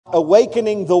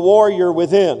awakening the warrior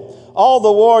within. All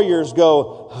the warriors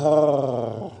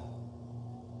go,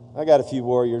 I got a few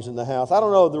warriors in the house. I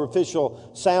don't know the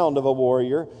official sound of a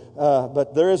warrior,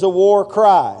 but there is a war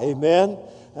cry. Amen.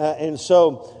 And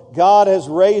so God has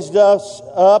raised us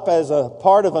up as a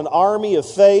part of an army of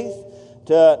faith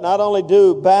to not only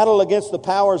do battle against the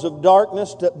powers of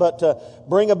darkness, but to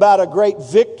bring about a great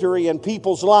victory in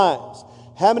people's lives.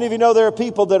 How many of you know there are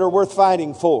people that are worth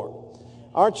fighting for?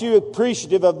 Aren't you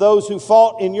appreciative of those who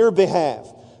fought in your behalf?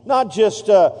 Not just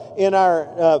in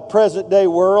our present day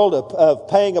world of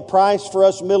paying a price for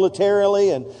us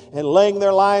militarily and laying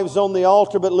their lives on the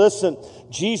altar. But listen,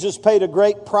 Jesus paid a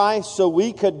great price so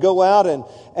we could go out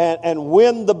and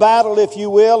win the battle, if you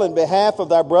will, in behalf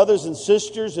of our brothers and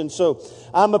sisters. And so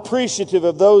I'm appreciative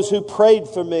of those who prayed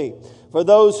for me, for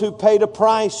those who paid a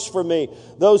price for me,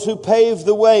 those who paved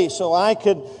the way so I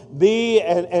could be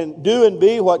and do and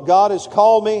be what God has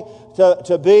called me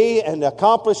to be and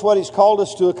accomplish what He's called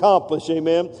us to accomplish.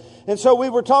 Amen. And so we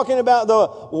were talking about the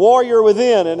warrior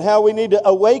within and how we need to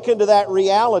awaken to that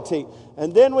reality.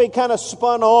 And then we kind of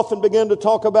spun off and began to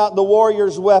talk about the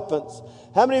warrior's weapons.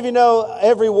 How many of you know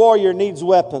every warrior needs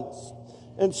weapons?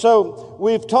 And so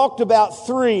we've talked about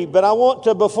 3, but I want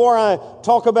to, before I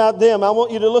talk about them, I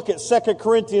want you to look at 2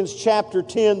 Corinthians chapter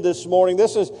 10 this morning.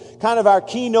 This is kind of our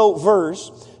keynote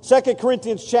verse. 2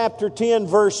 Corinthians chapter 10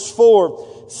 verse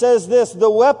 4 says this: the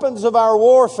weapons of our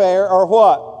warfare are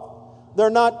what? They're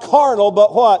not carnal,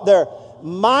 but what? They're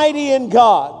mighty in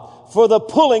God for the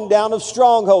pulling down of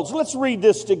strongholds. Let's read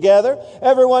this together.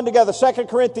 Everyone together. 2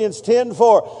 Corinthians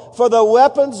 10:4. For the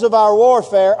weapons of our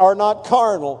warfare are not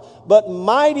carnal, but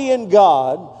mighty in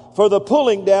God for the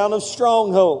pulling down of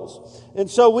strongholds. And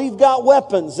so we've got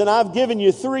weapons, and I've given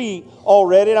you 3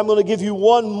 already, and I'm going to give you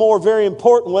one more very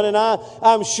important one, and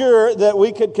I'm sure that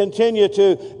we could continue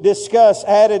to discuss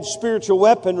added spiritual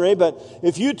weaponry, but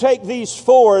if you take these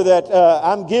 4 that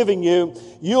I'm giving you,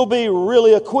 you'll be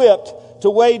really equipped to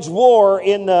wage war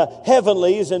in the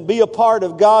heavenlies and be a part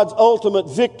of God's ultimate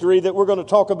victory that we're going to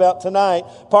talk about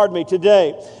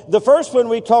today. The first one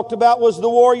we talked about was the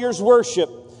warrior's worship.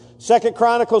 2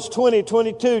 Chronicles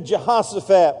 20:22,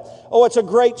 Jehoshaphat. Oh, it's a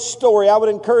great story. I would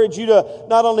encourage you to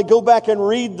not only go back and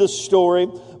read the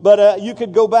story, but you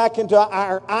could go back into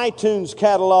our iTunes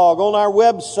catalog on our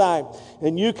website,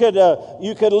 and you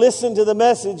could listen to the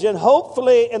message. And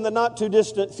hopefully, in the not too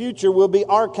distant future, we'll be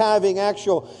archiving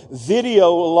actual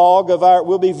video log of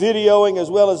we'll be videoing as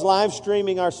well as live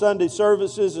streaming our Sunday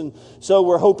services. And so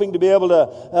we're hoping to be able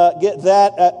to get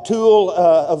that tool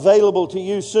available to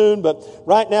you soon. But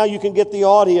right now, you can get the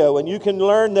audio, and you can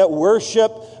learn that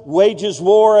worship wages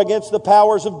war against the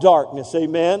powers of darkness.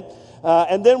 Amen.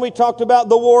 And then we talked about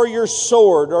the warrior's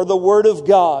sword, or the Word of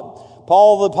God.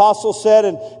 Paul the Apostle said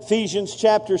in Ephesians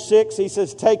chapter 6, he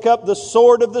says, take up the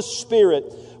sword of the Spirit,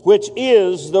 which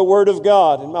is the Word of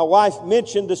God. And my wife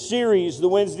mentioned the series, the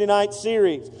Wednesday night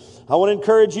series. I want to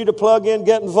encourage you to plug in,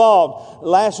 get involved.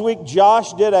 Last week,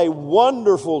 Josh did a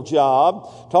wonderful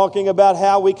job talking about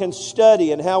how we can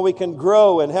study and how we can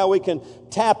grow and how we can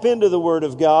tap into the Word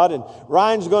of God. And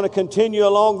Ryan's going to continue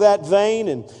along that vein.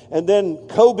 And then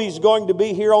Kobe's going to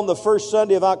be here on the first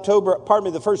Wednesday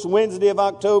of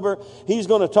October. He's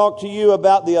going to talk to you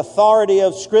about the authority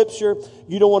of Scripture.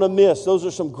 You don't want to miss. Those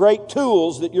are some great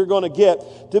tools that you're going to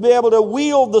get to be able to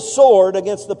wield the sword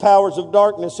against the powers of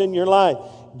darkness in your life.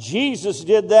 Jesus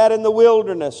did that in the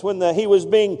wilderness when he was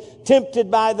being tempted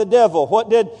by the devil. What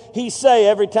did he say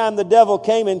every time the devil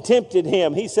came and tempted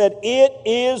him? He said, "It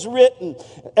is written."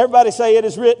 Everybody say, "It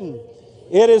is written."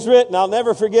 It is written. I'll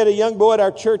never forget a young boy at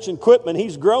our church in Quitman.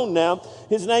 He's grown now.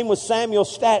 His name was Samuel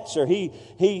Statzer.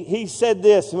 He said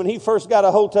this. When he first got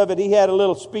a hold of it, he had a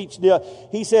little speech deal.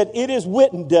 He said, "It is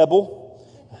written, devil."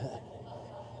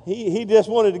 He just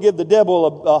wanted to give the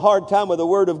devil a hard time with the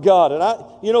Word of God. And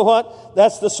you know what?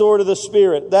 That's the sword of the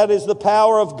Spirit. That is the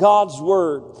power of God's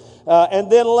Word.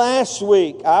 And then last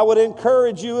week, I would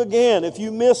encourage you again, if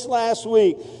you missed last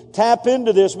week, tap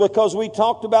into this, because we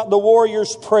talked about the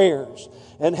warrior's prayers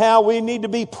and how we need to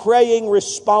be praying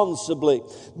responsibly.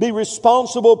 Be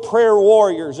responsible prayer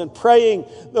warriors and praying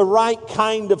the right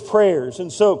kind of prayers.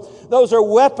 And so those are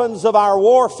weapons of our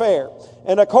warfare.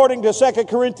 And according to 2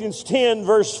 Corinthians 10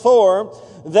 verse 4,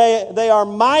 they are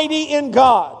mighty in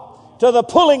God to the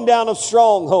pulling down of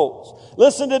strongholds.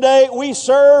 Listen, today we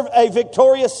serve a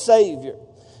victorious Savior.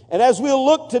 And as we'll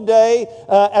look today,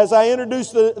 as I introduce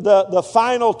the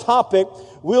final topic,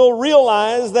 we'll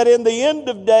realize that in the end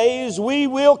of days, we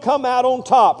will come out on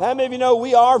top. How many of you know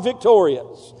we are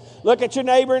victorious? Look at your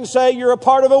neighbor and say, you're a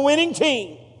part of a winning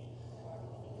team.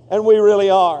 And we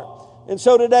really are. And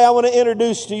so today I want to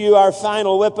introduce to you our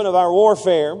final weapon of our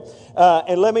warfare.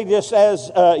 And let me just, as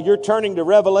you're turning to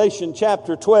Revelation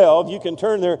chapter 12, you can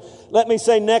turn there. Let me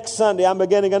say next Sunday I'm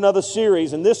beginning another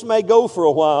series, and this may go for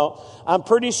a while. I'm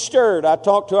pretty stirred. I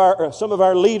talked to some of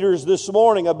our leaders this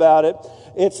morning about it.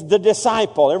 It's the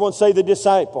disciple. Everyone say the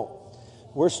disciple.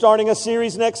 We're starting a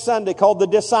series next Sunday called The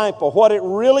Disciple, what it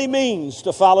really means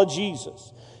to follow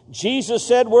Jesus. Jesus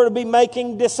said we're to be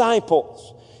making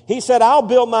disciples. He said, I'll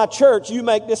build my church, you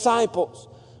make disciples.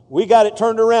 We got it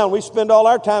turned around. We spend all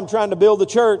our time trying to build the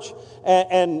church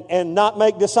and not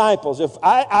make disciples.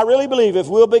 I really believe if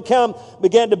we'll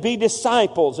begin to be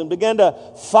disciples and begin to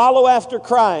follow after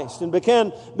Christ and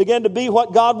begin to be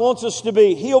what God wants us to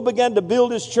be, He'll begin to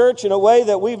build His church in a way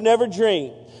that we've never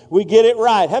dreamed. We get it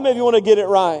right. How many of you want to get it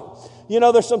right? You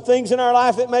know, there's some things in our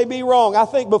life that may be wrong. I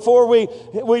think before we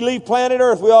leave planet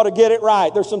Earth, we ought to get it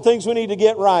right. There's some things we need to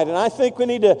get right. And I think we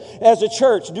need to, as a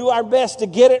church, do our best to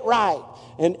get it right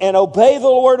and obey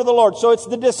the word of the Lord. So it's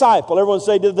the disciple. Everyone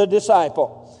say the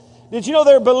disciple. Did you know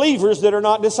there are believers that are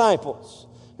not disciples?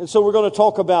 And so we're going to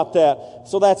talk about that.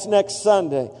 So that's next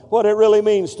Sunday, what it really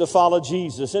means to follow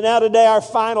Jesus. And now today, our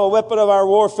final weapon of our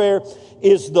warfare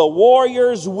is the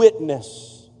warrior's witness.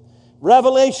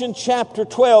 Revelation chapter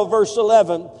 12, verse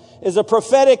 11, is a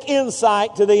prophetic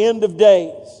insight to the end of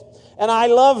days. And I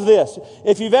love this.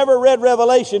 If you've ever read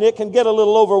Revelation, it can get a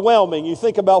little overwhelming. You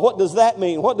think about, what does that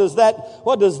mean? What does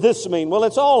this mean? Well,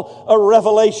 it's all a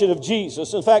revelation of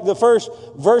Jesus. In fact, the first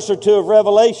verse or two of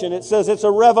Revelation, it says it's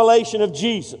a revelation of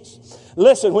Jesus.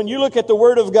 Listen, when you look at the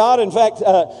Word of God, in fact,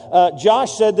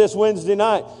 Josh said this Wednesday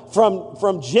night,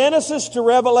 from Genesis to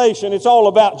Revelation, it's all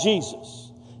about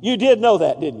Jesus. You did know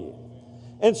that, didn't you?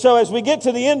 And so as we get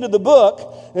to the end of the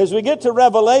book, as we get to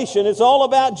Revelation, it's all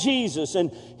about Jesus. And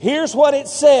here's what it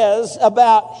says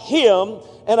about Him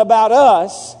and about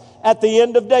us at the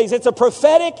end of days. It's a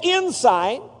prophetic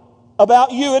insight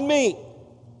about you and me.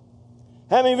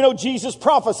 How many of you know Jesus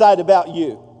prophesied about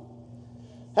you?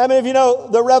 How many of you know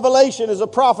the Revelation is a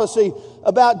prophecy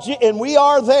about and we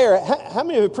are there. How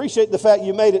many of you appreciate the fact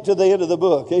you made it to the end of the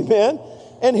book? Amen?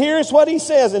 And here's what he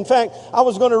says. In fact, I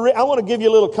want to give you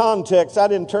a little context. I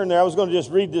didn't turn there. I was going to just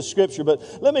read this scripture, but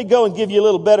let me go and give you a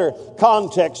little better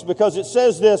context because it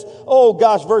says this. Oh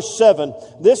gosh, verse 7.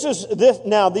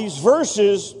 Now these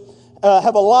verses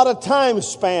have a lot of time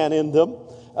span in them.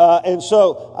 And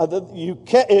so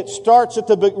it starts at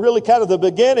really kind of the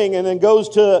beginning and then goes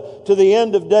to the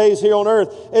end of days here on earth.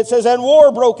 It says, and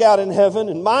war broke out in heaven,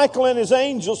 and Michael and his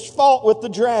angels fought with the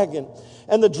dragon.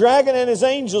 And the dragon and his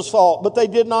angels fought, but they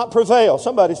did not prevail.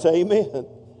 Somebody say amen.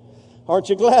 Aren't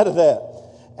you glad of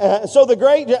that? So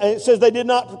it says they did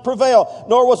not prevail,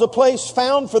 nor was a place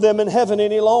found for them in heaven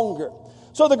any longer.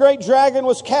 So the great dragon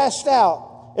was cast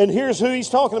out. And here's who he's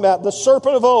talking about. The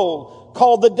serpent of old,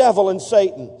 called the devil and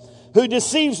Satan, who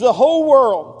deceives the whole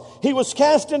world. He was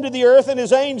cast into the earth and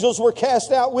his angels were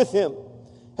cast out with him.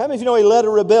 How many of you know he led a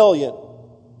rebellion?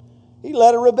 He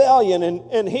led a rebellion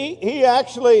and he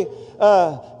actually,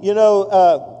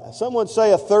 some would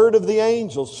say a third of the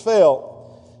angels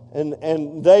fell.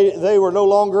 And they were no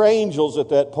longer angels at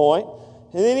that point.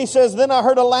 And then he says, then I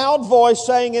heard a loud voice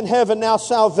saying in heaven, now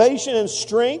salvation and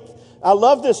strength. I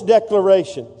love this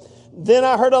declaration. Then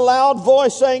I heard a loud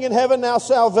voice saying in heaven, now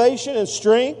salvation and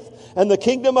strength and the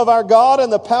kingdom of our God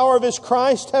and the power of his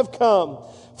Christ have come.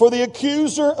 For the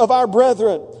accuser of our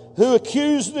brethren, who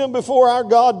accused them before our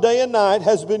God day and night,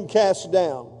 has been cast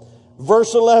down.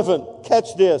 Verse 11,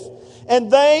 catch this. And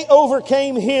they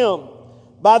overcame him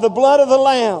by the blood of the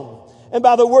Lamb and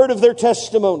by the word of their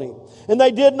testimony. And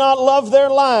they did not love their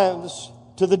lives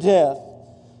to the death.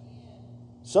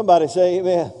 Somebody say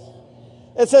amen.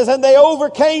 It says, and they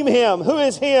overcame him. Who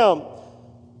is him?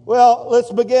 Well,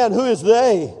 let's begin. Who is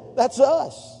they? That's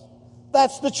us.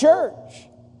 That's the church.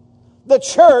 The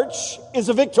church is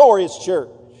a victorious church.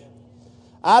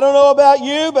 I don't know about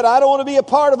you, but I don't want to be a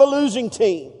part of a losing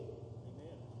team.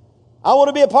 I want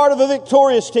to be a part of a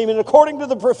victorious team. And according to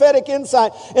the prophetic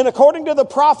insight and according to the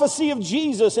prophecy of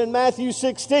Jesus in Matthew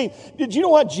 16, did you know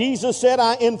what Jesus said?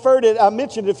 I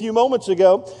mentioned it a few moments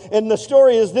ago. And the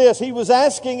story is this. He was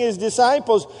asking his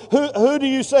disciples, who do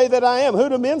you say that I am? Who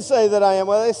do men say that I am?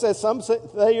 Well, they said, some say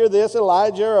you're this,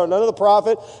 Elijah or none of the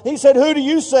prophet. He said, who do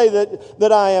you say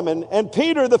that I am? And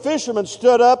Peter, the fisherman,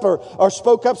 stood up or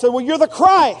spoke up and said, well, you're the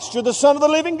Christ. You're the Son of the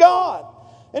living God.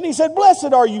 And he said,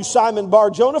 blessed are you, Simon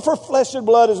Bar-Jonah, for flesh and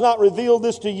blood has not revealed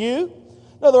this to you.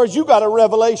 In other words, you got a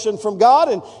revelation from God.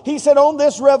 And he said, on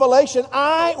this revelation,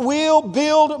 I will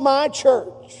build my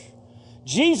church.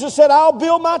 Jesus said, I'll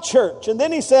build my church. And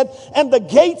then he said, and the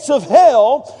gates of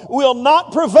hell will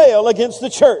not prevail against the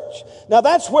church. Now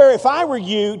that's where if I were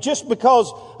you, just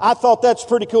because I thought that's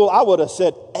pretty cool, I would have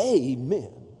said, amen.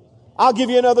 I'll give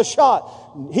you another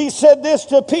shot. He said this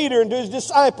to Peter and to his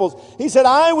disciples. He said,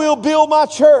 I will build my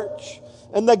church,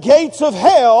 and the gates of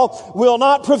hell will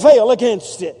not prevail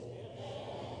against it.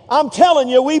 I'm telling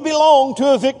you, we belong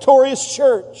to a victorious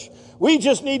church. We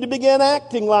just need to begin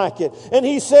acting like it. And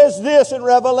he says this in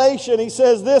Revelation. He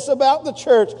says this about the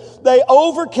church. They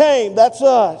overcame. That's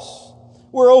us.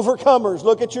 We're overcomers.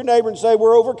 Look at your neighbor and say,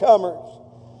 we're overcomers.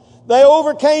 They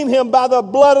overcame him by the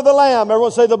blood of the Lamb.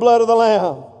 Everyone say the blood of the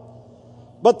Lamb.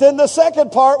 But then the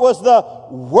second part was the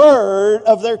word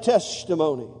of their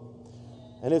testimony.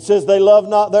 And it says they loved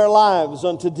not their lives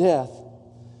unto death.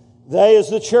 They is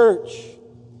the church.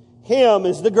 Him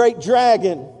is the great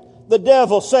dragon, the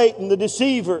devil, Satan, the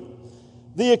deceiver,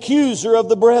 the accuser of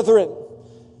the brethren.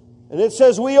 And it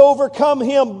says we overcome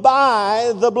him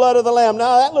by the blood of the Lamb.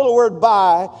 Now that little word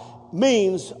by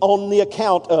means on the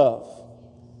account of.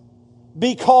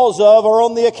 Because of or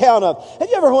on the account of. Have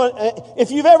you ever,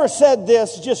 if you've ever said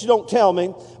this, just don't tell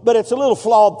me, but it's a little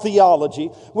flawed theology.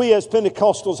 We as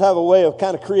Pentecostals have a way of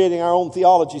kind of creating our own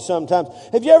theology sometimes.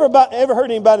 Have you ever heard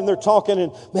anybody and they're talking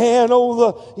and, man,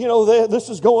 this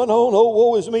is going on, oh,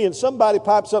 woe is me. And somebody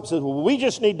pipes up and says, well, we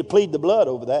just need to plead the blood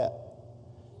over that.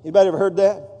 Anybody ever heard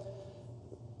that?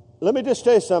 Let me just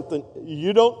tell you something.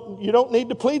 You don't need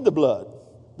to plead the blood.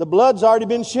 The blood's already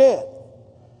been shed.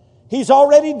 He's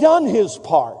already done his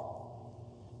part.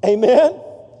 Amen?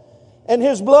 And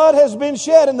his blood has been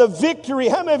shed. And the victory,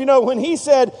 how many of you know when he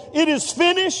said, it is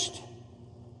finished?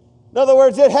 In other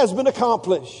words, it has been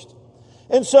accomplished.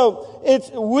 And so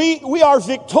we are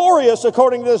victorious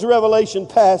according to this Revelation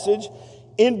passage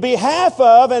in behalf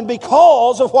of and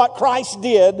because of what Christ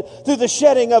did through the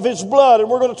shedding of his blood. And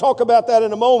we're going to talk about that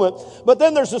in a moment. But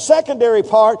then there's a secondary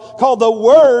part called the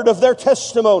word of their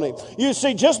testimony. You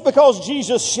see, just because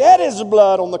Jesus shed his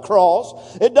blood on the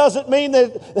cross, it doesn't mean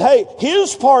that, hey,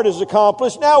 his part is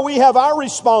accomplished. Now we have our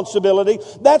responsibility.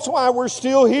 That's why we're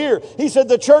still here. He said,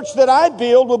 the church that I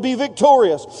build will be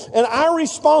victorious. And our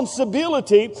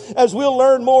responsibility, as we'll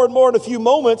learn more and more in a few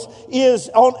moments, is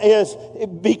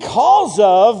because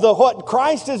of what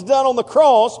Christ has done on the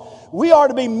cross, we are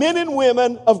to be men and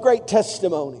women of great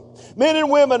testimony. Men and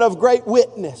women of great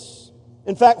witness.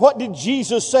 In fact, what did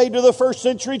Jesus say to the first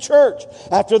century church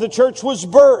after the church was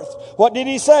birthed? What did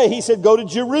he say? He said, go to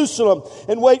Jerusalem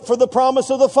and wait for the promise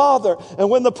of the Father. And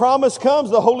when the promise comes,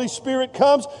 the Holy Spirit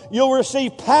comes, you'll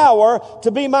receive power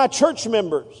to be my church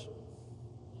members.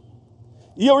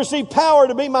 You'll receive power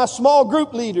to be my small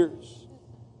group leaders.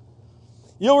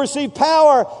 You'll receive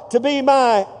power to be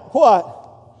my,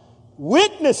 what?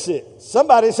 Witnesses.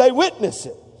 Somebody say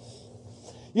witnesses.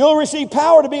 You'll receive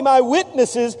power to be my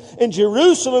witnesses in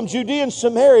Jerusalem, Judea, and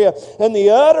Samaria, and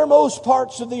the uttermost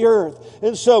parts of the earth.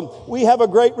 And so we have a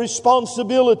great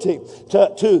responsibility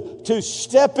to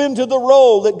step into the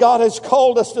role that God has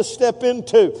called us to step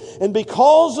into. And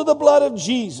because of the blood of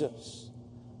Jesus,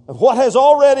 of what has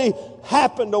already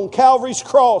happened on Calvary's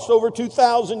cross over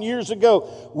 2,000 years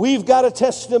ago, we've got a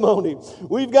testimony.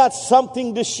 We've got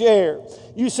something to share.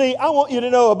 You see, I want you to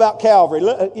know about Calvary.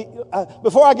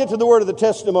 Before I get to the word of the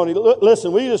testimony,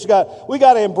 listen, we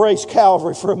got to embrace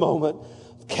Calvary for a moment.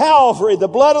 Calvary, the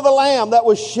blood of the Lamb that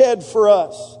was shed for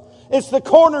us. It's the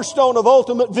cornerstone of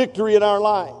ultimate victory in our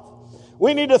life.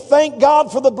 We need to thank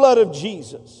God for the blood of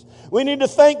Jesus. We need to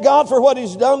thank God for what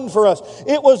he's done for us.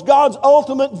 It was God's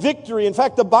ultimate victory. In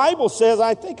fact, the Bible says,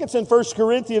 I think it's in 1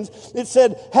 Corinthians, it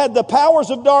said, had the powers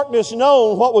of darkness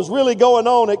known what was really going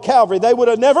on at Calvary, they would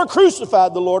have never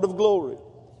crucified the Lord of glory.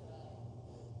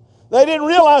 They didn't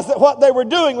realize that what they were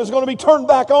doing was going to be turned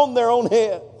back on their own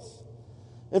heads.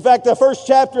 In fact, the first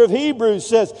chapter of Hebrews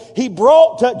says,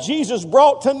 Jesus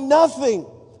brought to nothing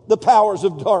the powers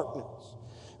of darkness.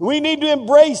 We need to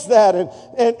embrace that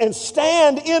and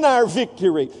stand in our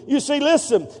victory. You see,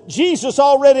 listen, Jesus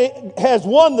already has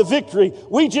won the victory.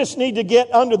 We just need to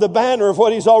get under the banner of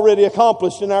what he's already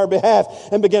accomplished in our behalf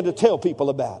and begin to tell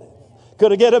people about it.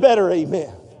 Could I get a better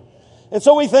amen? And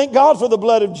so we thank God for the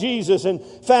blood of Jesus. In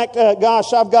fact, I've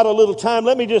got a little time.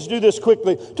 Let me just do this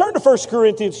quickly. Turn to 1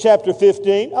 Corinthians chapter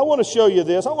 15. I want to show you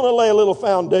this. I want to lay a little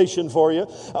foundation for you.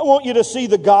 I want you to see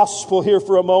the gospel here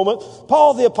for a moment.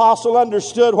 Paul the apostle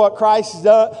understood what Christ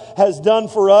has done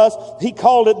for us. He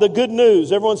called it the good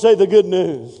news. Everyone say the good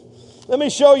news. Let me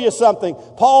show you something.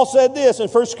 Paul said this in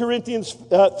 1 Corinthians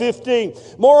 15.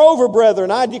 Moreover,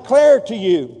 brethren, I declare to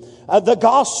you the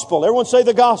gospel. Everyone say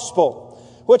the gospel.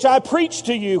 Which I preached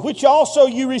to you, which also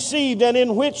you received, and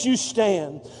in which you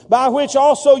stand, by which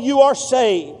also you are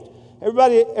saved.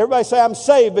 Everybody say, I'm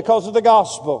saved because of the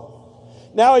gospel.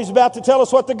 Now he's about to tell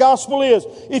us what the gospel is.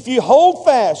 If you hold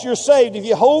fast, you're saved. If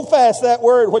you hold fast that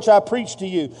word which I preached to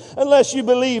you, unless you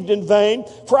believed in vain.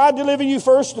 For I deliver you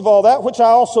first of all that which I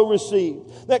also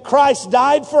received, that Christ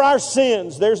died for our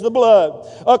sins, there's the blood,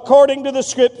 according to the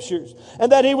Scriptures,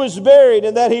 and that he was buried,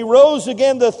 and that he rose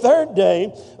again the third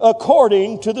day,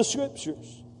 according to the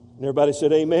Scriptures. And everybody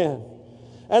said amen.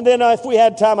 And then if we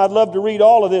had time, I'd love to read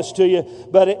all of this to you.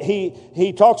 But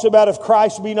he talks about if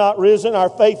Christ be not risen, our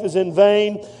faith is in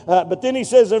vain. But then he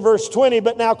says in verse 20,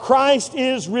 but now Christ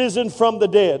is risen from the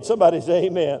dead. Somebody say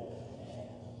amen.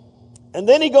 And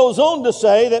then he goes on to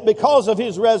say that because of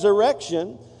his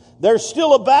resurrection, there's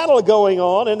still a battle going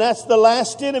on. And that's the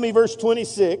last enemy, verse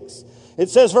 26. It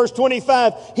says, verse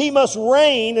 25, he must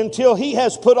reign until he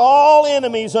has put all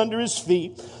enemies under his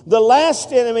feet. The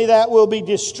last enemy that will be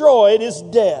destroyed is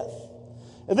death.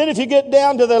 And then if you get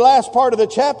down to the last part of the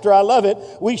chapter, I love it.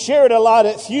 We share it a lot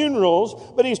at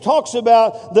funerals, but he talks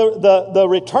about the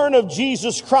return of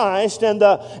Jesus Christ and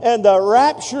the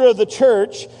rapture of the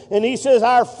church. And he says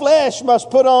our flesh must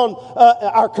put on,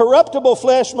 our corruptible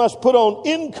flesh must put on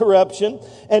incorruption,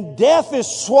 and death is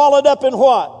swallowed up in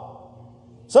what?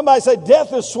 Somebody say,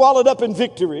 death is swallowed up in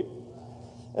victory.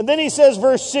 And then he says,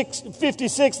 verse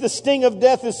 56, the sting of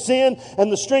death is sin,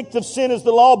 and the strength of sin is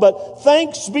the law. But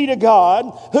thanks be to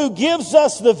God who gives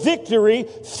us the victory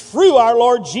through our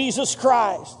Lord Jesus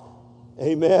Christ.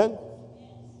 Amen.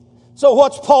 So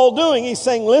what's Paul doing? He's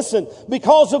saying, listen,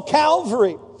 because of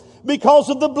Calvary, because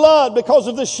of the blood, because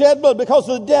of the shed blood, because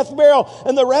of the death, burial,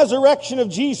 and the resurrection of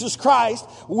Jesus Christ,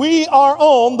 we are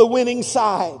on the winning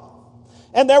side.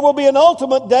 And there will be an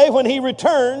ultimate day when he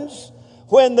returns,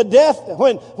 when death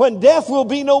will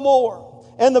be no more.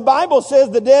 And the Bible says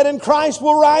the dead in Christ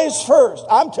will rise first.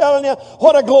 I'm telling you,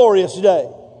 what a glorious day.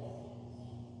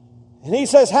 And he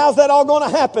says, how's that all going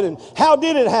to happen? And how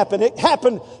did it happen? It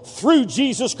happened through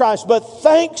Jesus Christ. But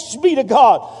thanks be to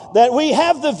God that we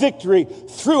have the victory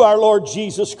through our Lord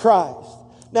Jesus Christ.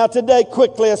 Now today,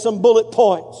 quickly, as some bullet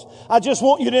points. I just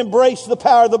want you to embrace the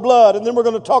power of the blood. And then we're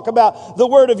going to talk about the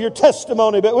word of your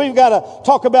testimony. But we've got to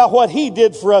talk about what he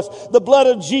did for us. The blood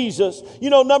of Jesus. You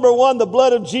know, number one, the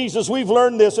blood of Jesus. We've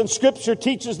learned this, and Scripture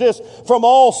teaches this from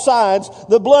all sides.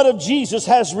 The blood of Jesus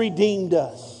has redeemed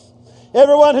us.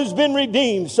 Everyone who's been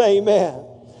redeemed, say amen.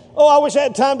 Oh, I wish I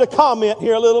had time to comment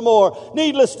here a little more.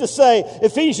 Needless to say,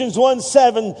 Ephesians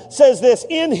 1:7 says this,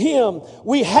 in him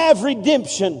we have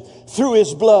redemption through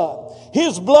his blood.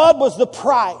 His blood was the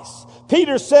price.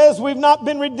 Peter says we've not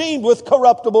been redeemed with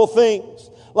corruptible things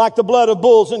like the blood of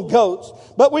bulls and goats,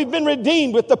 but we've been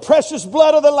redeemed with the precious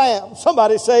blood of the Lamb.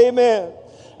 Somebody say amen.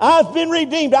 I've been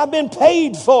redeemed. I've been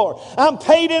paid for. I'm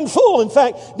paid in full. In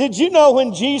fact, did you know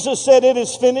when Jesus said it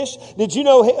is finished? Did you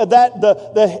know that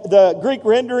the Greek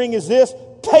rendering is this?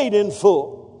 Paid in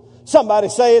full. Somebody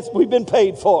say it's we've been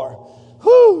paid for.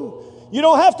 Whew. You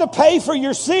don't have to pay for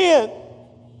your sin.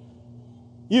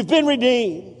 You've been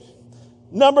redeemed.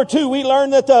 Number two, we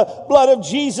learn that the blood of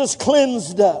Jesus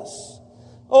cleansed us.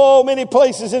 Oh, many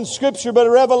places in Scripture, but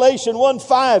Revelation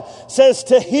 1:5 says,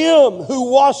 to him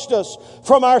who washed us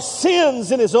from our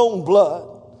sins in his own blood.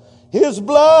 His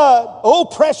blood, oh,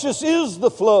 precious is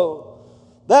the flow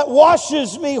that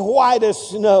washes me white as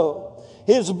snow.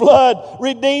 His blood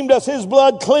redeemed us. His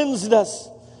blood cleansed us.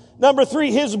 Number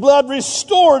three, his blood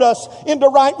restored us into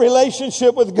right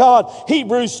relationship with God.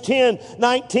 Hebrews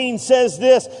 10:19 says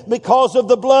this, because of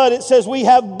the blood, it says we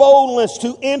have boldness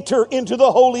to enter into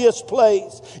the holiest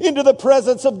place, into the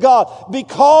presence of God,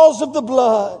 because of the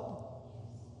blood.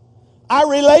 Our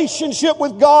relationship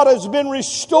with God has been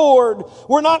restored.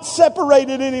 We're not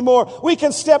separated anymore. We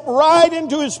can step right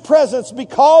into his presence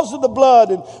because of the blood.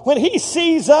 And when he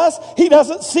sees us, he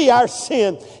doesn't see our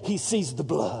sin. He sees the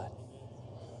blood.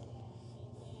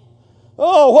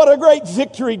 Oh, what a great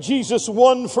victory Jesus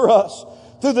won for us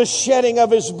through the shedding of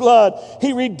his blood.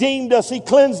 He redeemed us. He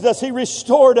cleansed us. He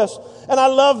restored us. And I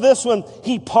love this one.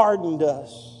 He pardoned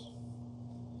us.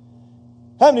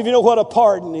 How many of you know what a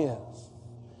pardon is?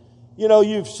 You know,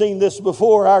 you've seen this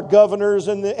before. Our governors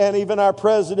and even our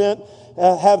president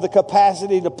have the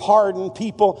capacity to pardon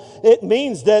people. It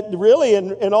means that really,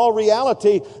 in all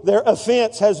reality, their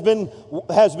offense has been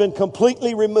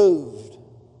completely removed.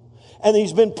 And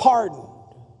he's been pardoned.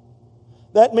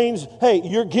 That means, hey,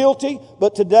 you're guilty,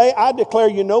 but today I declare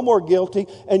you no more guilty,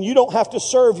 and you don't have to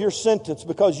serve your sentence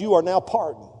because you are now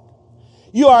pardoned.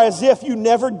 You are as if you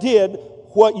never did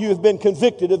what you have been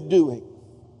convicted of doing.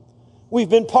 We've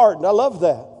been pardoned. I love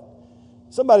that.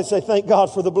 Somebody say, thank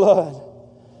God for the blood.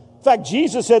 In fact,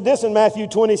 Jesus said this in Matthew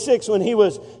 26 when he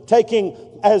was taking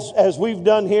as we've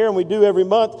done here and we do every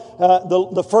month,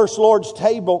 the first Lord's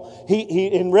table, he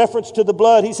in reference to the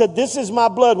blood, he said, this is my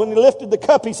blood. When he lifted the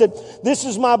cup, he said, this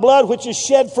is my blood which is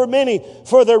shed for many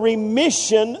for the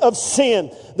remission of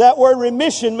sin. That word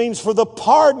remission means for the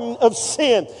pardon of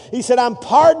sin. He said, I'm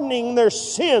pardoning their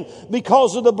sin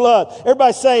because of the blood.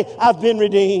 Everybody say, I've been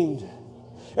redeemed.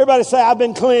 Everybody say, I've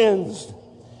been cleansed.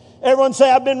 Everyone say,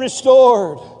 I've been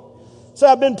restored. Say,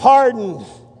 I've been pardoned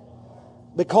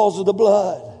because of the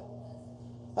blood.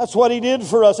 That's what He did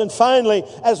for us. And finally,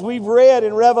 as we've read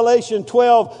in Revelation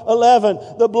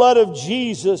 12:11, the blood of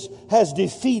Jesus has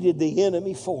defeated the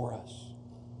enemy for us.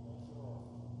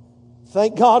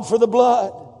 Thank God for the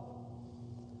blood.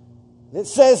 It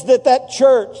says that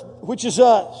church, which is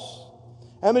us,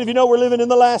 how many of you know we're living in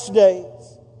the last days?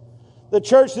 The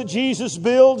church that Jesus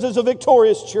builds is a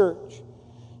victorious church.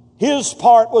 His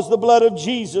part was the blood of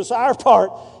Jesus. Our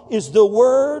part is the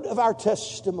word of our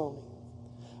testimony.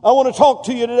 I want to talk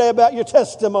to you today about your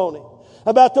testimony,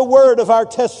 about the word of our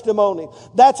testimony.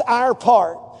 That's our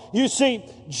part. You see,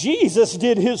 Jesus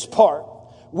did His part.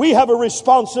 We have a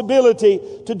responsibility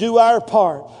to do our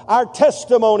part. Our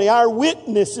testimony, our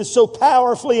witness is so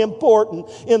powerfully important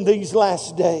in these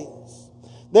last days.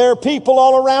 There are people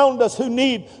all around us who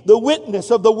need the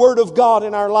witness of the Word of God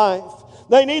in our life.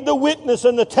 They need the witness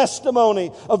and the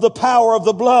testimony of the power of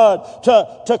the blood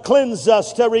to cleanse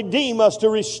us, to redeem us, to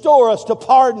restore us, to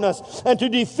pardon us, and to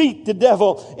defeat the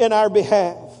devil in our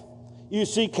behalf. You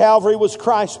see, Calvary was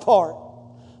Christ's part.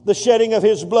 The shedding of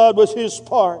His blood was His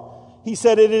part. He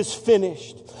said, it is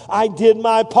finished. I did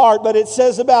my part. But it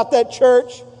says about that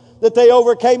church that they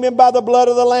overcame Him by the blood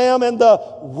of the Lamb and the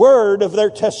word of their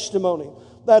testimony.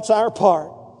 That's our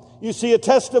part. You see, a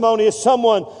testimony is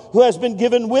someone who has been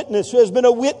given witness, who has been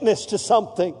a witness to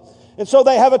something. And so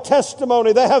they have a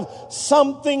testimony. They have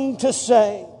something to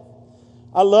say.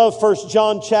 I love 1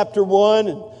 John chapter 1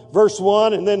 and verse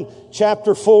 1 and then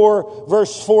chapter 4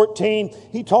 verse 14.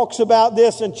 He talks about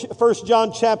this in 1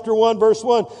 John chapter 1 verse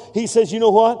 1. He says, you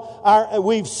know what?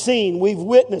 We've seen, we've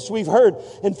witnessed, we've heard.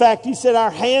 In fact, he said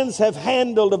our hands have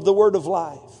handled of the word of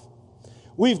life.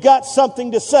 We've got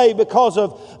something to say because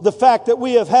of the fact that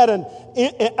we have had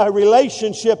a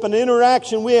relationship, an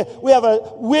interaction. We have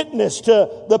a witness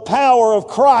to the power of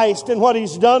Christ and what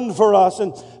He's done for us.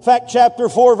 In fact, chapter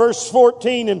 4, verse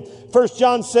 14 in 1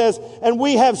 John says, and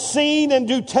we have seen and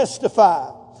do testify.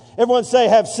 Everyone say,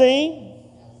 have seen.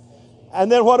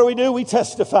 And then what do? We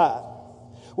testify.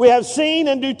 We have seen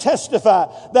and do testify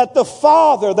that the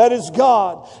Father, that is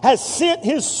God, has sent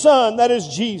His Son, that is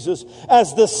Jesus,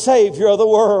 as the Savior of the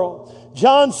world.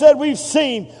 John said we've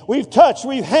seen, we've touched,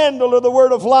 we've handled of the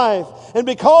word of life. And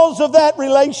because of that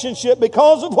relationship,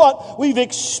 because of what we've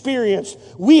experienced,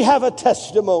 we have a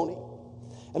testimony.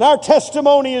 And our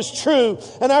testimony is true,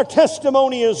 and our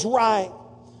testimony is right.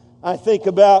 I think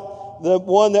about the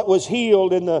one that was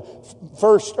healed in the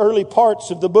first early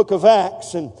parts of the book of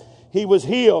Acts, and he was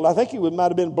healed. I think he might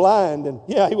have been blind. And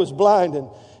yeah, he was blind.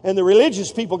 And the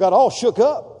religious people got all shook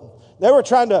up. They were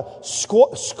trying to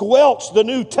squelch the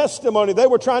new testimony. They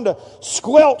were trying to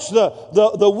squelch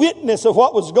the witness of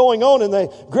what was going on. And they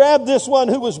grabbed this one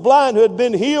who was blind, who had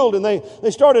been healed. And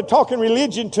they started talking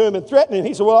religion to him and threatening him.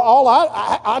 He said, well,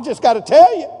 I just got to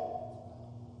tell you.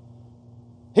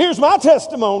 Here's my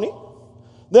testimony.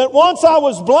 That once I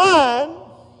was blind,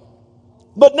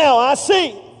 but now I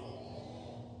see.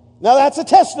 Now that's a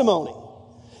testimony.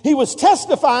 He was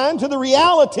testifying to the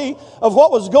reality of what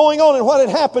was going on and what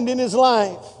had happened in his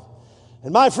life.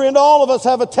 And my friend, all of us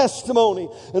have a testimony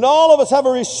and all of us have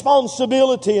a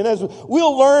responsibility. And as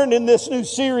we'll learn in this new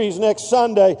series next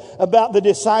Sunday about the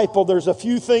disciple, there's a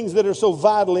few things that are so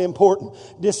vitally important.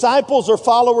 Disciples are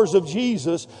followers of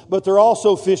Jesus, but they're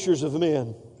also fishers of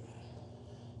men.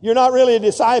 You're not really a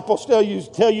disciple till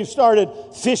you started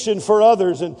fishing for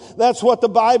others. And that's what the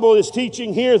Bible is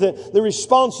teaching here, that the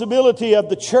responsibility of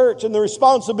the church and the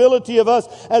responsibility of us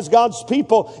as God's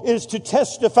people is to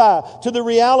testify to the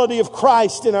reality of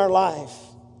Christ in our life.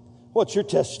 What's your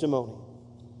testimony?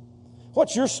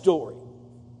 What's your story?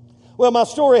 Well, my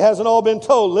story hasn't all been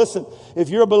told. Listen, if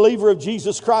you're a believer of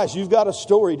Jesus Christ, you've got a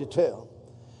story to tell.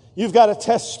 You've got a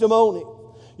testimony.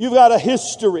 You've got a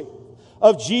history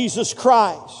of Jesus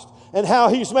Christ and how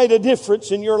He's made a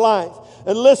difference in your life.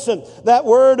 And listen, that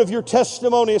word of your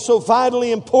testimony is so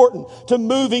vitally important to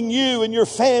moving you and your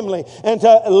family and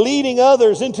to leading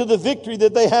others into the victory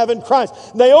that they have in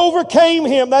Christ. They overcame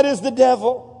him, that is the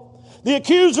devil, the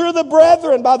accuser of the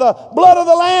brethren, by the blood of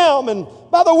the Lamb and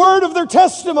by the word of their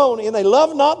testimony, and they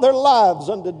loved not their lives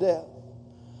unto death.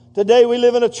 Today we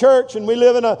live in a church and we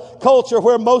live in a culture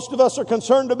where most of us are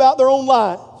concerned about their own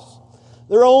lives.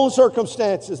 their own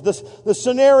circumstances, the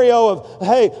scenario of,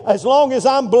 hey, as long as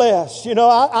I'm blessed. You know,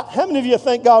 how many of you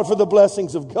thank God for the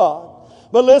blessings of God?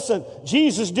 But listen,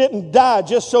 Jesus didn't die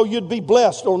just so you'd be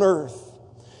blessed on earth.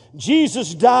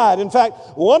 Jesus died. In fact,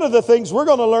 one of the things we're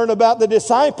going to learn about the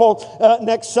disciple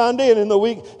next Sunday and in the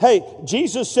week, hey,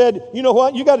 Jesus said, you know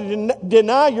what? You got to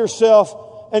deny yourself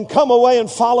and come away and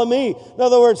follow me. In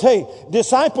other words, hey,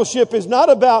 discipleship is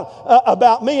not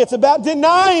about me. It's about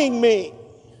denying me.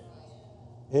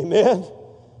 Amen.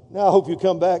 Now I hope you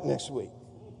come back next week.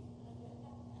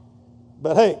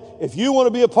 But hey, if you want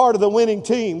to be a part of the winning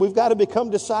team, we've got to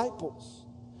become disciples.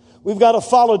 We've got to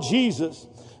follow Jesus.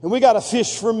 And we got to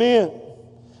fish for men.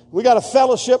 We got to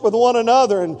fellowship with one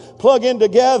another and plug in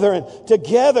together. And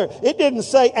together, it didn't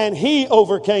say, and he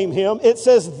overcame him. It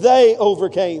says they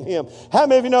overcame him. How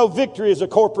many of you know victory is a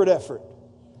corporate effort?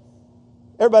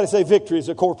 Everybody say victory is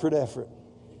a corporate effort.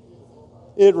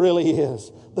 It really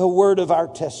is. The word of our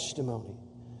testimony.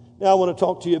 Now I want to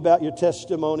talk to you about your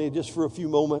testimony just for a few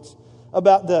moments.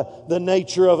 About the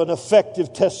nature of an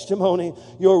effective testimony,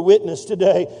 your witness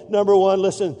today. Number one,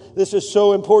 listen, this is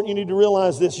so important. You need to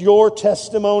realize this. Your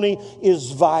testimony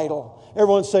is vital.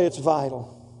 Everyone say it's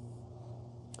vital.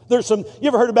 You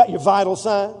ever heard about your vital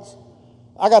signs?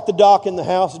 I got the doc in the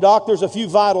house. Doc, there's a few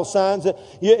vital signs.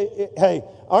 Hey,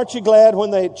 aren't you glad when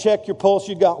they check your pulse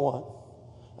you got one?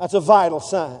 That's a vital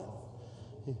sign.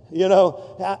 You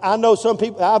know, I know some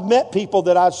people, I've met people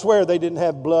that I swear they didn't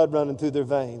have blood running through their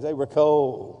veins. They were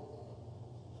cold.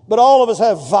 But all of us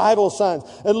have vital signs.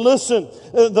 And listen,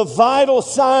 the vital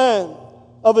sign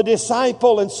of a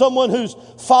disciple and someone who's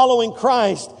following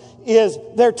Christ is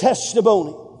their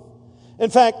testimony.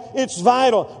 In fact, it's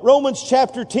vital. Romans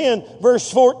chapter 10,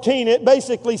 verse 14, it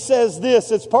basically says this.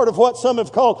 It's part of what some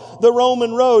have called the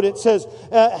Roman road. It says,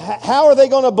 how are they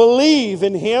going to believe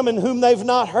in him in whom they've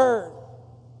not heard?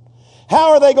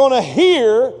 How are they going to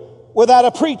hear without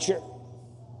a preacher?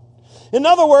 In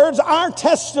other words, our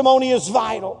testimony is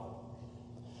vital.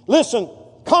 Listen,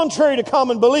 contrary to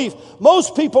common belief,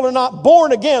 most people are not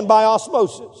born again by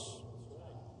osmosis.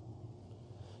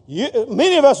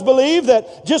 Many of us believe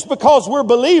that just because we're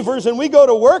believers and we go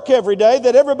to work every day,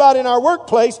 that everybody in our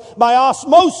workplace by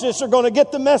osmosis are going to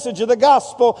get the message of the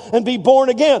gospel and be born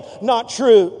again. Not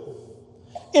true.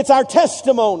 It's our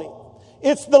testimony.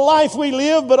 It's the life we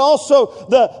live, but also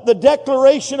the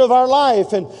declaration of our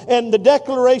life and the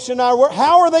declaration of our work.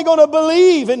 How are they going to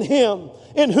believe in him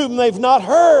in whom they've not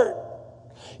heard?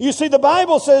 You see, the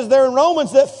Bible says there in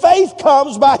Romans that faith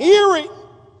comes by hearing.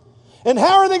 And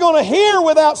how are they going to hear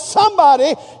without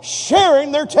somebody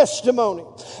sharing their testimony?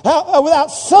 Without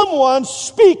someone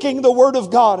speaking the word of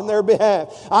God in their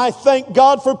behalf? I thank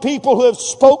God for people who have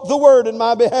spoke the word in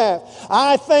my behalf.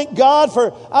 I thank God for,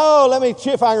 let me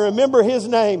see if I can remember his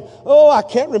name. I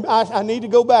can't remember. I need to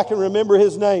go back and remember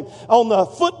his name. On the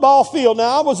football field.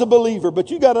 Now, I was a believer, but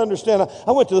you got to understand,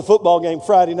 I went to the football game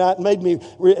Friday night and made me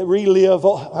relive.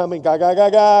 I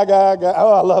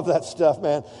love that stuff,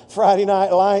 man. Friday Night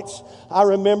Lights. I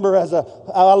remember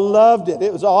I loved it.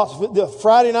 It was awesome. The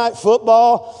Friday night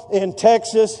football in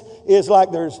Texas is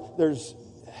like there's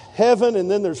heaven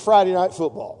and then there's Friday night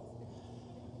football.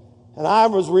 And I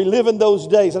was reliving those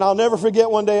days. And I'll never forget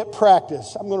one day at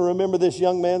practice. I'm going to remember this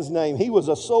young man's name. He was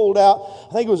a sold out,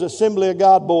 I think it was Assembly of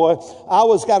God boy. I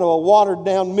was kind of a watered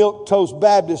down milquetoast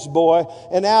Baptist boy.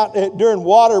 And during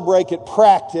water break at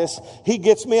practice, he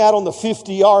gets me out on the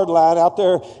 50-yard line out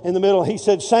there in the middle. He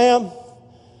said, Sam,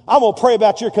 I'm going to pray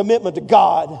about your commitment to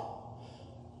God.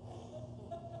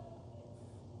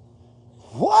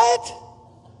 What?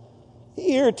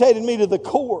 He irritated me to the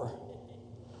core.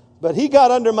 But he got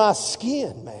under my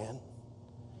skin, man.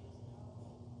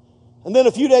 And then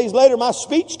a few days later, my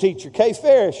speech teacher, Kay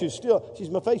Ferris, she's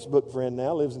my Facebook friend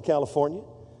now, lives in California.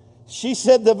 She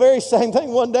said the very same thing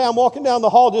one day. I'm walking down the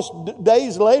hall just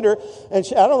days later, and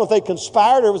I don't know if they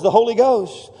conspired or it was the Holy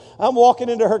Ghost. I'm walking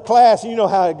into her class, and you know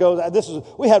how it goes.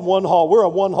 We had one hall. We're a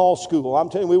one-hall school. I'm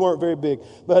telling you, we weren't very big.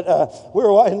 But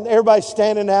and everybody's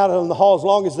standing out in the hall as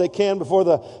long as they can before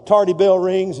the tardy bell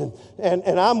rings.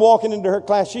 And I'm walking into her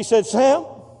class. She said, Sam,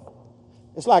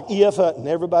 it's like E.F. Hutton.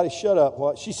 Everybody shut up.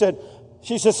 What? She said,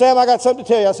 Sam, I got something to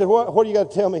tell you. I said, what do you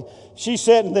got to tell me? She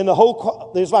said, and then the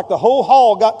whole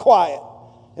hall got quiet.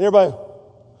 And everybody,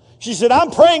 she said,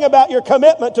 I'm praying about your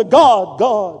commitment to God.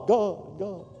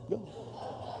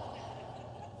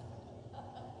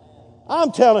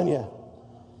 I'm telling you.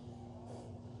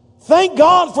 Thank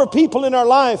God for people in our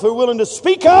life who are willing to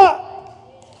speak up.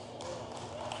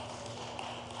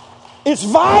 It's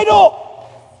vital.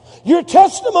 Your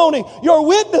testimony, your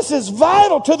witness is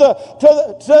vital to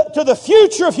the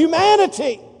future of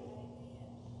humanity.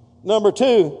 Number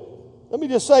two, let me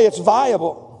just say it's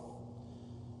viable.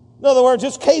 In other words,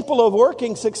 it's capable of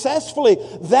working successfully.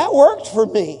 That worked for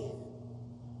me.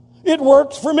 It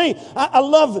worked for me. I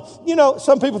love,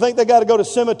 some people think they got to go to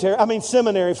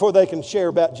seminary before they can share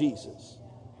about Jesus.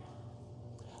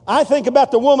 I think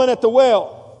about the woman at the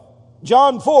well.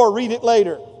 John 4, read it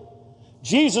later.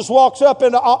 Jesus walks up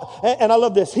and I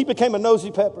love this. He became a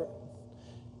nosy pepper.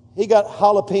 He got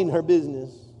jalapeno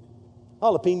business.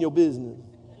 Jalapeno business.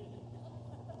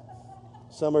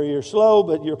 Some of you are slow,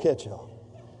 but you'll catch on.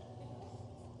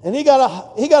 And he got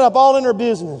up all in her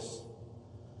business.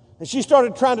 And she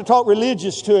started trying to talk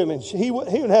religious to him, and he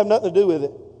wouldn't have nothing to do with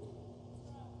it.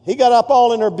 He got up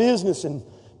all in her business and,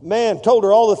 man, told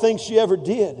her all the things she ever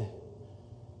did.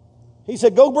 He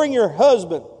said, go bring your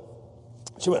husband.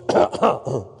 She went, that's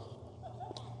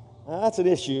an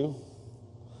issue.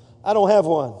 I don't have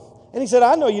one. And he said,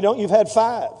 I know you don't. You've had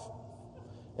 5.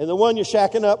 And the one you're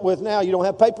shacking up with now, you don't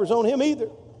have papers on him either.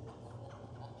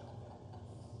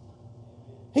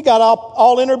 He got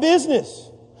all in her business.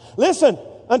 Listen,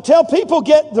 until people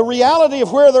get the reality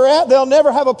of where they're at, they'll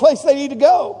never have a place they need to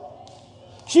go.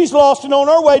 She's lost and on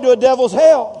her way to a devil's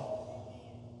hell.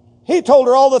 He told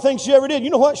her all the things she ever did. You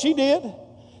know what she did?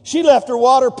 She left her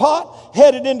water pot,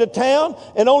 headed into town,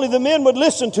 and only the men would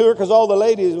listen to her because all the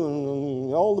ladies,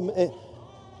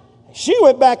 she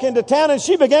went back into town and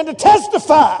she began to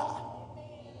testify.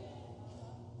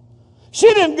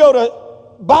 She didn't go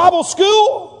to Bible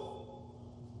school.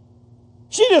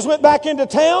 She just went back into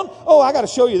town. Oh, I got to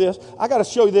show you this. I got to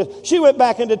show you this. She went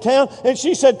back into town and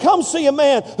she said, come see a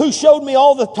man who told me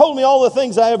all the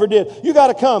things I ever did. You got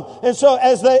to come. And so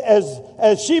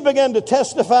as she began to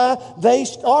testify, they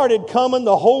started coming.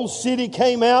 The whole city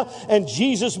came out and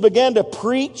Jesus began to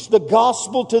preach the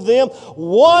gospel to them.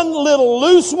 One little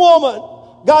loose woman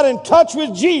got in touch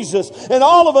with Jesus, and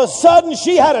all of a sudden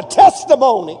she had a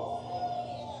testimony.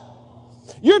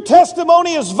 Your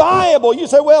testimony is viable. You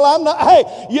say, well, I'm not. Hey,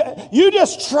 you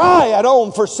just try it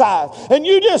on for size. And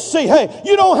you just see, hey,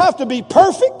 you don't have to be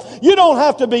perfect. You don't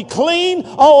have to be clean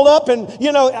all up. And,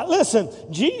 listen,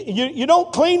 you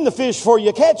don't clean the fish before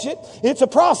you catch it. It's a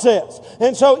process.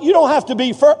 And so you don't have to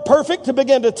be perfect to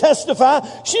begin to testify.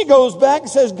 She goes back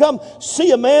and says, come see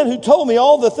a man who told me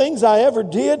all the things I ever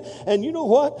did. And you know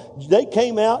what? They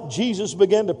came out. Jesus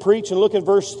began to preach. And look at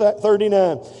verse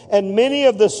 39. And many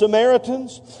of the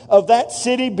Samaritans of that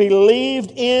city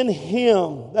believed in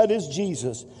him, that is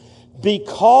Jesus,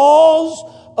 because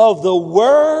of the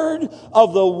word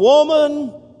of the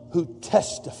woman who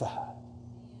testified.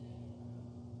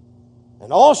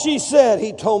 And all she said,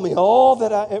 he told me all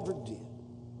that I ever did.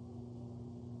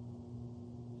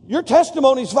 Your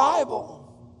testimony is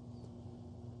viable.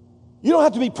 You don't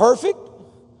have to be perfect.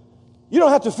 You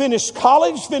don't have to finish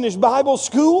college, finish Bible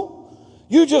school.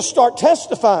 You just start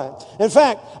testifying. In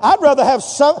fact, I'd rather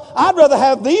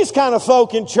have these kind of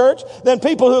folk in church than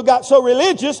people who got so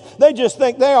religious they just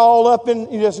think they're all up in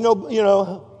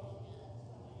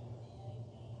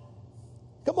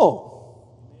Come on.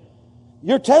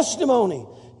 Your testimony,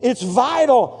 it's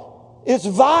vital. It's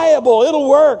viable. It'll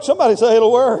work. Somebody say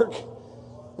it'll work.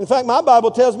 In fact, my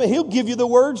Bible tells me he'll give you the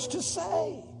words to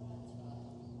say.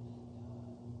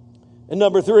 And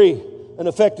number 3, an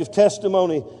effective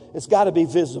testimony, it's got to be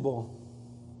visible.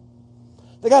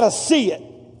 They got to see it.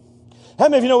 How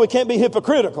many of you know we can't be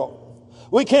hypocritical?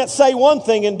 We can't say one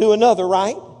thing and do another,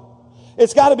 right?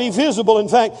 It's got to be visible. In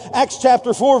fact, Acts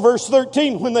chapter 4, verse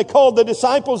 13, when they called the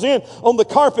disciples in on the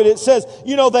carpet, it says,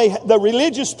 the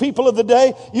religious people of the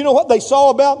day, you know what they saw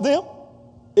about them?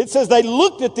 It says they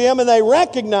looked at them and they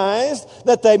recognized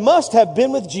that they must have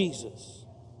been with Jesus.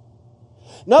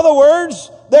 In other words,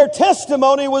 their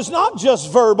testimony was not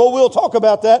just verbal, we'll talk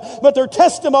about that, but their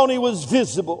testimony was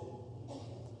visible.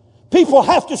 People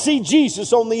have to see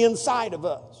Jesus on the inside of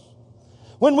us.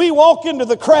 When we walk into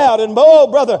the crowd, and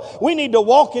brother, we need to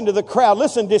walk into the crowd.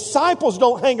 Listen, disciples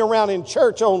don't hang around in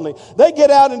church only. They get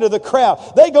out into the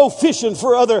crowd. They go fishing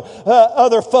for other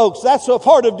folks. That's a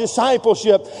part of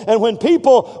discipleship. And when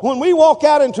we walk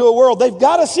out into a world, they've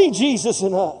got to see Jesus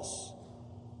in us.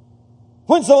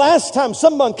 When's the last time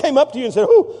someone came up to you and said,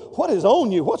 what is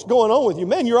on you? What's going on with you?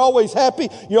 Man, you're always happy.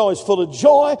 You're always full of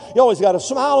joy. You always got a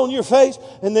smile on your face.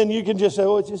 And then you can just say,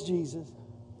 it's just Jesus.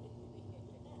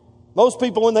 Most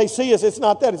people, when they see us, it's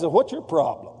not that. It's what's your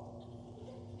problem?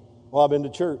 Well, I've been to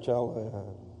church.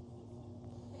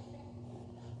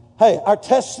 Hey, our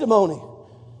testimony,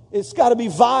 it's got to be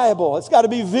viable. It's got to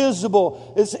be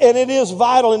visible. And it is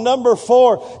vital. And number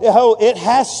 4, it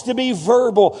has to be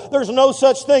verbal. There's no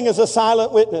such thing as a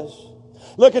silent witness.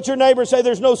 Look at your neighbor and say,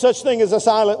 there's no such thing as a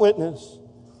silent witness.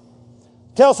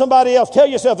 Tell somebody else, tell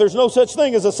yourself there's no such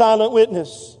thing as a silent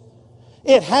witness.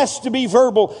 It has to be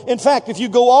verbal. In fact, if you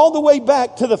go all the way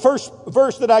back to the first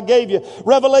verse that I gave you,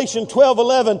 Revelation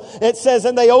 12:11, it says,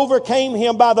 and they overcame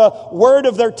him by the word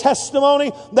of their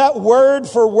testimony. That word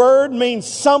for word means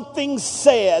something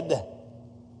said.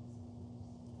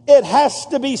 It has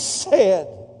to be said.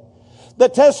 The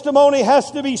testimony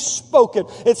has to be spoken.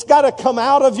 It's got to come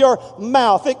out of your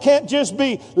mouth. It can't just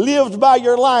be lived by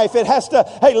your life. It has to,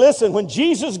 hey, listen, when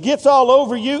Jesus gets all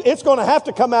over you, it's going to have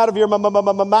to come out of your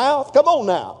mouth. Come on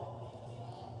now.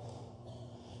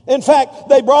 In fact,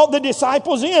 they brought the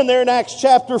disciples in there in Acts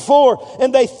chapter 4,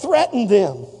 and they threatened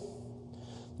them.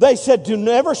 They said, do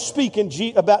never speak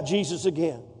about Jesus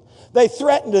again. They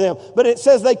threatened to them, but it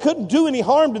says they couldn't do any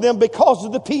harm to them because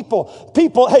of the people.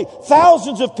 Hey,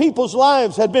 thousands of people's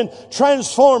lives had been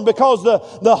transformed because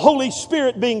the Holy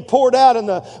Spirit being poured out and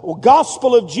the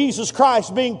gospel of Jesus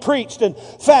Christ being preached. In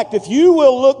fact, if you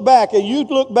will look back and you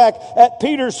look back at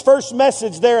Peter's first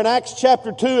message there in Acts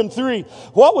chapter 2 and 3,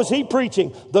 what was he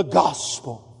preaching? The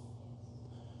gospel.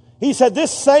 He said,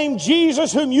 this same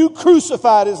Jesus whom you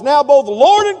crucified is now both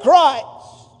Lord and Christ.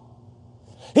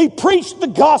 He preached the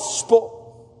gospel.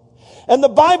 And the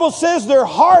Bible says their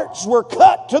hearts were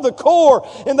cut to the core.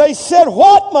 And they said,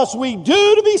 what must we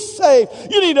do to be saved?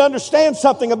 You need to understand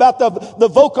something about the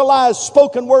vocalized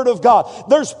spoken word of God.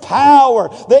 There's power.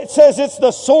 It says it's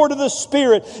the sword of the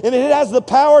Spirit. And it has the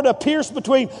power to pierce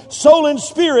between soul and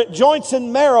spirit, joints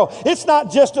and marrow. It's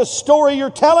not just a story you're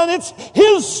telling. It's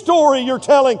His story you're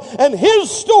telling. And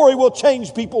His story will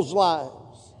change people's lives.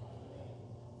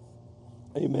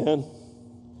 Amen.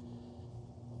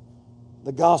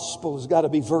 The gospel has got to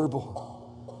be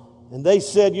verbal. And they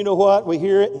said, you know what? We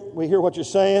hear it. We hear what you're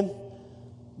saying.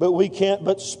 But we can't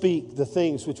but speak the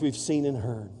things which we've seen and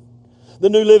heard. The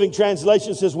New Living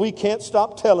Translation says we can't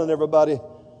stop telling everybody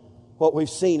what we've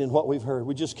seen and what we've heard.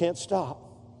 We just can't stop.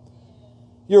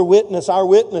 Your witness, our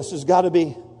witness has got to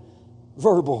be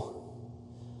verbal.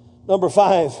 Number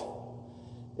 5,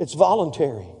 it's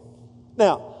voluntary.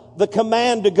 Now, the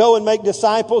command to go and make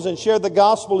disciples and share the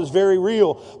gospel is very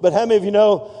real. But how many of you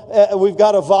know we've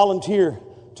got to volunteer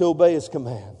to obey His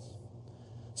commands?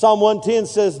 Psalm 110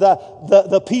 says that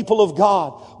the people of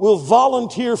God will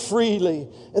volunteer freely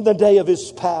in the day of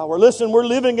His power. Listen, we're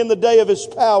living in the day of His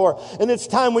power, and it's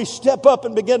time we step up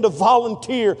and begin to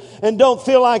volunteer and don't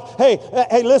feel like, hey,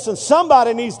 listen,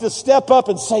 somebody needs to step up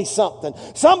and say something.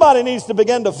 Somebody needs to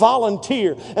begin to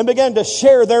volunteer and begin to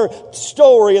share their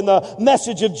story and the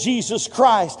message of Jesus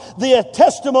Christ. The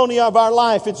testimony of our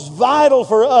life, it's vital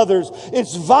for others.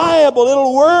 It's viable.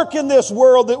 It'll work in this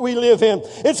world that we live in.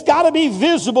 It's got to be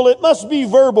visible. It must be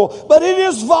verbal, but it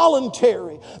is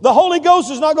voluntary. The Holy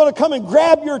Ghost is not going to come and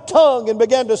grab your tongue and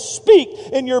begin to speak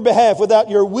in your behalf without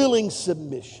your willing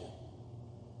submission.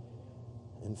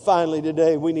 And finally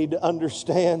today, we need to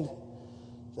understand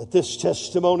that this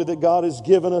testimony that God has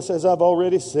given us, as I've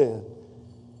already said,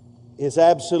 is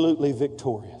absolutely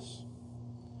victorious.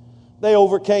 They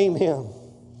overcame him.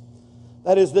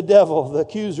 That is the devil, the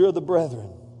accuser of the brethren.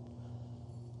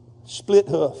 Split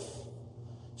hoof.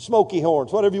 Smoky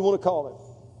horns, whatever you want to call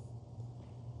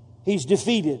it. He's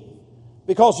defeated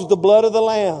because of the blood of the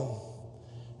Lamb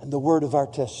and the word of our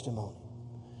testimony.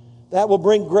 That will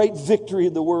bring great victory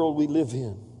in the world we live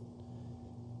in.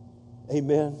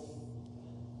 Amen.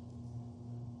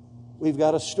 We've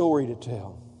got a story to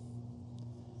tell.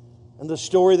 And the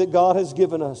story that God has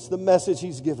given us, the message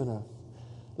He's given us.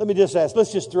 Let me just ask,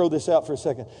 let's just throw this out for a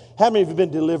second. How many of you have been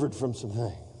delivered from some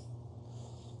things?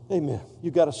 Amen.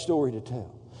 You've got a story to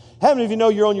tell. How many of you know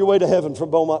you're on your way to heaven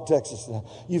from Beaumont, Texas?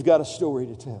 You've got a story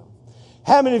to tell.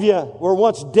 How many of you were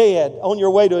once dead on your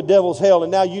way to a devil's hell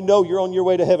and now you know you're on your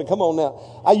way to heaven? Come on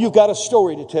now. You've got a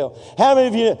story to tell. How many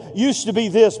of you used to be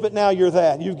this, but now you're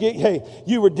that?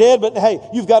 You were dead, but hey,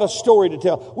 you've got a story to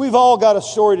tell. We've all got a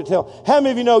story to tell. How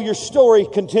many of you know your story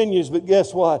continues, but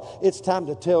guess what? It's time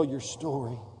to tell your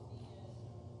story.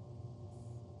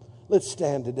 Let's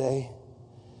stand today.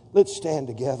 Let's stand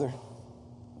together.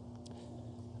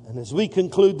 And as we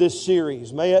conclude this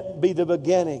series, may it be the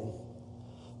beginning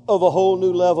of a whole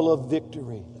new level of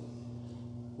victory.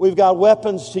 We've got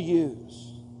weapons to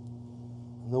use.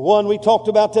 And the one we talked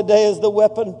about today is the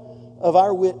weapon of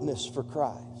our witness for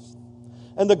Christ.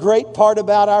 And the great part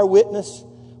about our witness,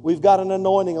 we've got an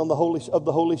anointing on the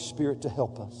Holy Spirit to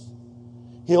help us.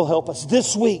 He'll help us.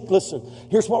 This week, listen,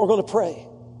 here's what we're going to pray.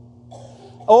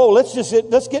 Oh,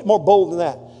 let's get more bold than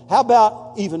that. How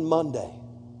about even Monday?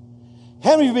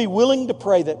 How many of you be willing to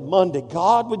pray that Monday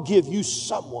God would give you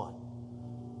someone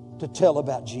to tell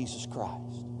about Jesus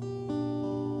Christ?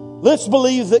 Let's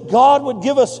believe that God would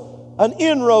give us an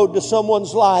inroad to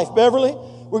someone's life. Beverly,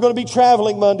 we're going to be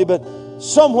traveling Monday, but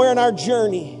somewhere in our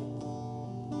journey,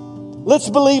 let's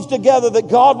believe together that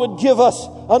God would give us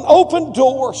an open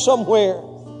door somewhere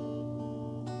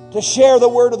to share the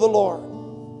word of the Lord.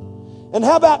 And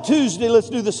how about Tuesday? Let's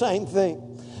do the same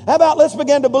thing. How about let's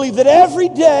begin to believe that every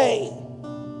day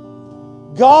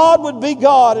God would be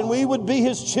God and we would be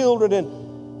His children,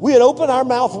 and we'd open our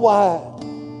mouth wide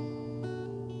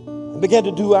and begin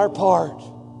to do our part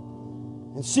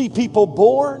and see people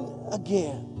born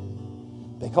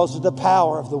again because of the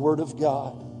power of the Word of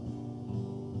God.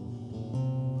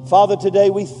 Father, today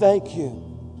we thank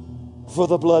You for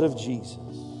the blood of Jesus.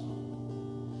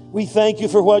 We thank You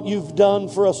for what You've done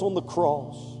for us on the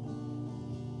cross.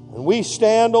 And we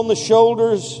stand on the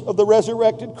shoulders of the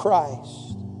resurrected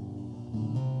Christ,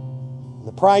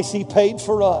 the price He paid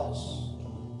for us.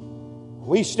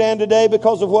 We stand today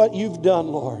because of what You've done,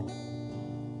 Lord.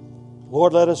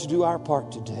 Lord, let us do our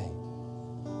part today.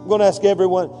 I'm going to ask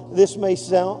everyone, this may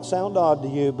sound odd to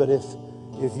you, but if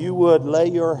you would lay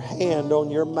your hand on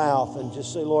your mouth and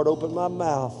just say, Lord, open my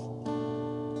mouth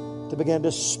to begin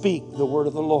to speak the word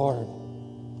of the Lord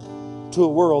to a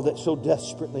world that so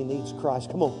desperately needs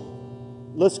Christ. Come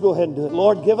on, let's go ahead and do it.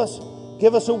 Lord, give us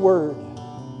a word.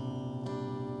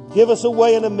 Give us a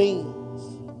way and a means.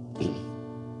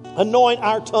 Anoint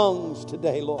our tongues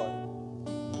today, Lord,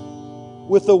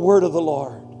 with the word of the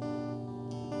Lord.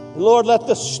 And Lord, let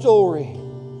the story,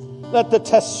 let the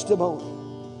testimony,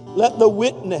 let the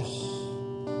witness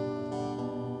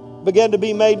begin to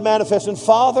be made manifest. And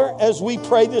Father, as we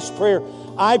pray this prayer,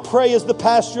 I pray as the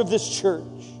pastor of this church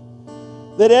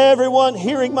that everyone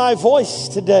hearing my voice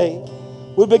today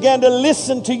would begin to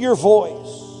listen to Your voice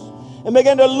and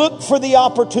begin to look for the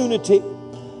opportunity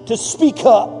to speak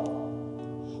up.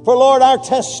 For Lord, our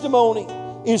testimony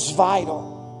is vital.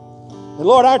 And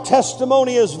Lord, our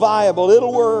testimony is viable.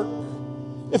 It'll work.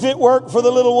 If it worked for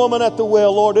the little woman at the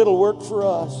well, Lord, it'll work for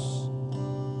us.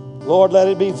 Lord, let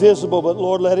it be visible, but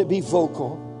Lord, let it be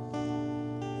vocal.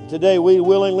 Today we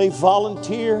willingly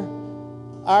volunteer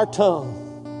our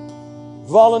tongue,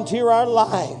 volunteer our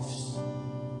lives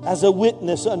as a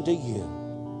witness unto You.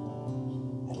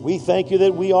 And we thank You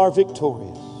that we are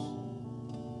victorious.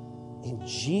 In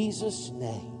Jesus'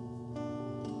 name.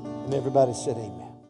 And everybody said amen.